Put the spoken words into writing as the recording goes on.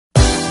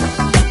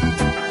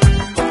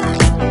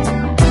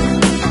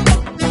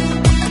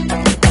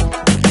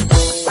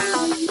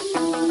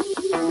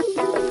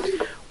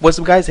What's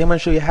up guys, I'm going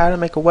to show you how to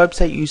make a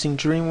website using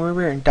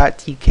Dreamweaver and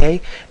 .tk.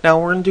 Now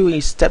we're going to do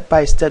a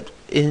step-by-step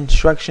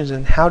instructions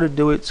on how to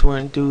do it. So we're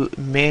going to do it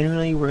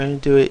manually, we're going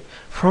to do it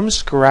from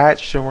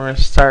scratch. So we're going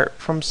to start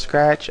from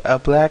scratch, a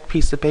black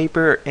piece of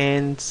paper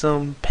and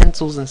some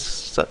pencils and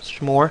such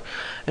more,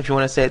 if you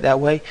want to say it that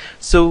way.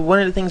 So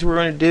one of the things we're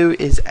going to do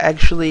is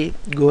actually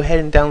go ahead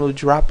and download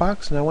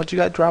Dropbox. Now once you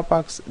got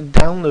Dropbox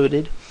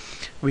downloaded,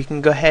 we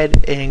can go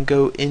ahead and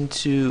go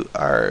into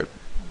our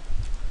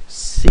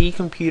C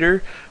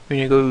computer.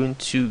 We're going to go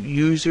into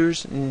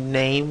users,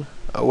 name,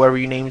 whatever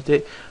you named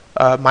it,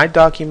 my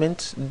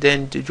documents,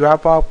 then to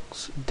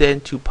Dropbox,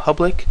 then to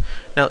public.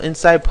 Now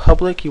inside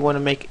public you want to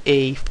make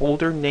a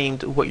folder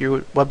named what your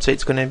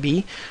website's going to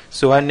be.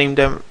 So I named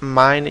them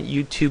mine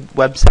YouTube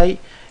website,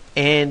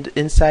 and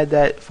inside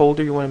that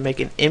folder you want to make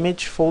an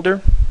image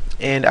folder.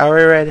 And I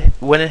already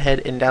went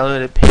ahead and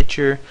downloaded a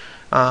picture.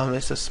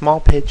 It's a small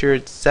picture,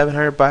 it's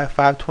 700 by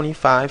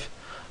 525,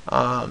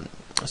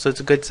 so it's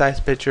a good size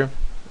picture.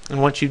 And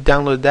once you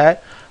download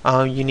that,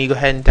 you need to go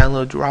ahead and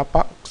download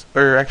Dropbox,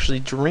 or actually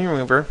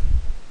Dreamweaver.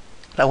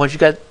 Now once you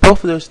got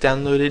both of those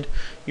downloaded,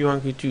 you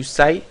want to go to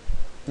site,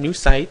 new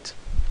site,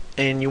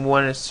 and you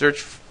want to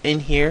search in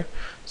here.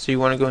 So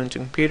you want to go into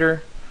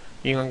computer,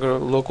 you're going to go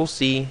to local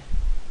C,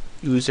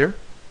 user,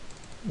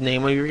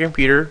 name of your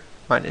computer,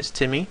 mine is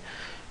Timmy,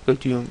 go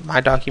to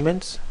my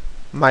documents,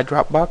 my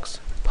Dropbox,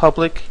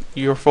 public,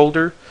 your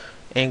folder,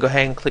 and go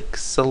ahead and click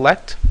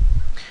select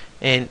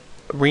and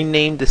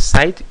rename the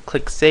site.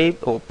 Click save.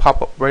 It will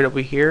pop up right over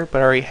here, but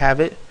I already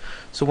have it.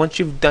 So once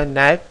you've done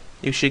that,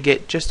 you should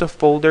get just a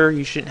folder.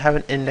 You shouldn't have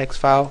an index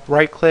file.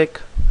 Right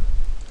click,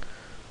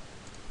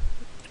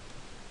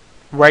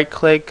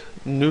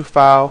 new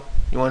file.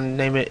 You want to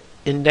name it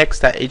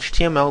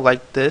index.html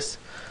like this.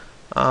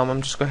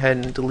 I'm just going to go ahead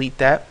and delete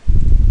that.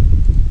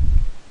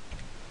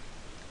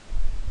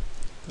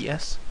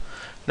 Yes.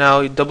 Now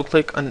you double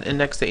click on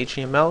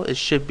index.html. It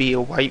should be a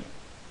white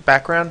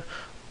background.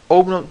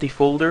 Open up the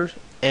folder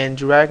and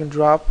drag and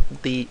drop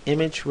the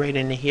image right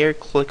into here.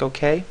 Click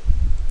OK.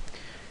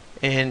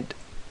 And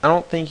I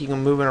don't think you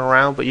can move it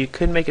around, but you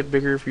could make it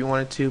bigger if you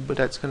wanted to, but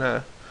that's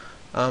gonna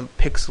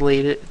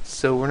pixelate it,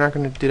 so we're not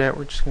going to do that.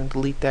 We're just going to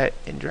delete that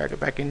and drag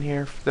it back in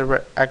here for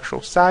the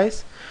actual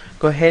size.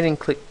 Go ahead and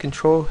click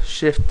Control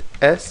Shift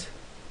S,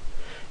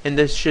 and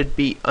this should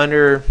be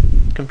under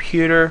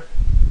computer,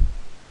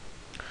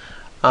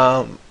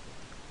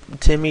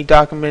 Timmy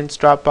documents,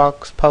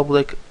 Dropbox,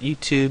 public,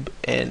 YouTube,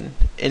 and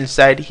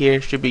inside here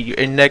should be your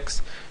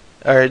index,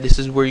 or this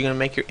is where you're going to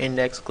make your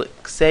index.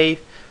 Click save,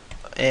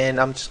 and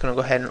I'm just going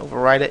to go ahead and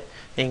overwrite it.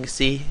 And you can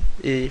see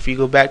if you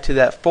go back to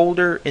that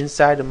folder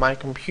inside of my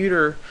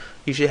computer,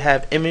 you should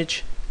have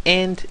image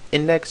and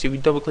index. If you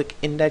double click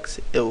index,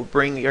 it will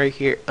bring you right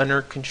here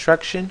under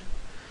construction.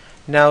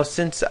 Now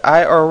since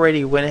I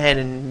already went ahead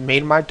and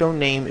made my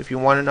domain, if you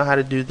want to know how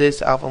to do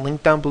this, I'll have a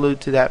link down below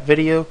to that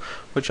video,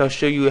 which I'll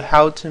show you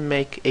how to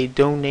make a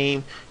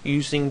domain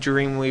using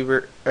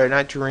Dreamweaver, or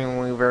not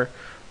Dreamweaver,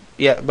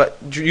 yeah, but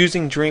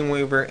using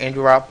Dreamweaver and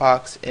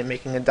Dropbox and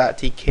making a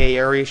 .tk. I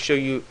already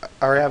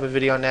have a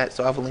video on that,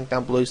 so I'll have a link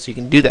down below so you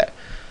can do that.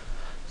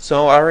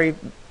 So I already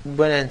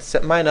went and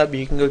set mine up.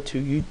 You can go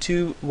to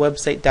YouTube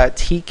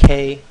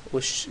website.tk,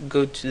 which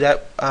go to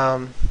that.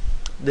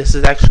 This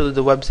is actually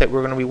the website we're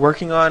going to be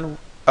working on.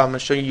 I'm going to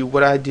show you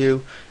what I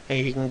do,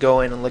 and you can go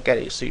in and look at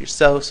it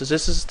yourself. So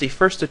this is the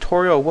first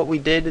tutorial of what we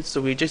did.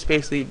 So we just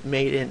basically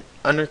made an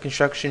under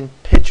construction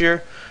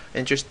picture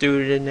and just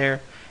threw it in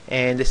there,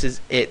 and this is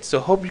it.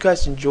 So hope you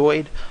guys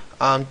enjoyed.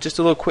 Just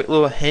a quick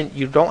little hint: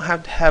 you don't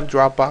have to have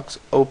Dropbox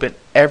open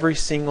every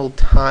single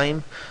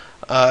time,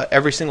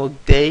 every single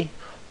day.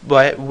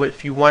 But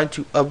if you want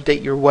to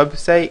update your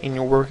website and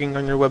you're working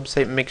on your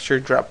website, make sure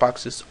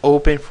Dropbox is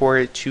open for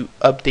it to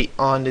update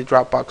on the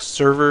Dropbox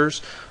servers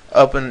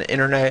up on the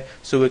internet,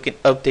 so it can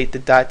update the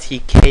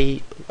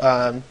 .tk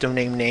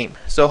domain name.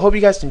 So I hope you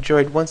guys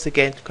enjoyed. Once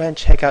again, go ahead and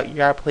check out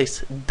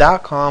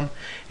yourplace.com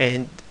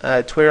and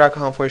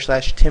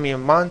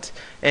twitter.com/TimmyAmont,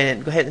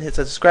 and go ahead and hit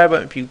the subscribe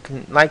button if you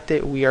liked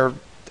it. We are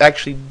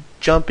actually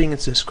jumping in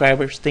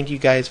subscribers. Thank you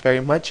guys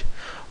very much.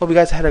 Hope you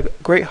guys had a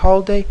great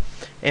holiday,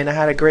 and I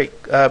had a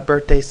great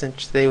birthday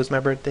since today was my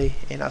birthday,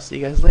 and I'll see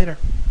you guys later.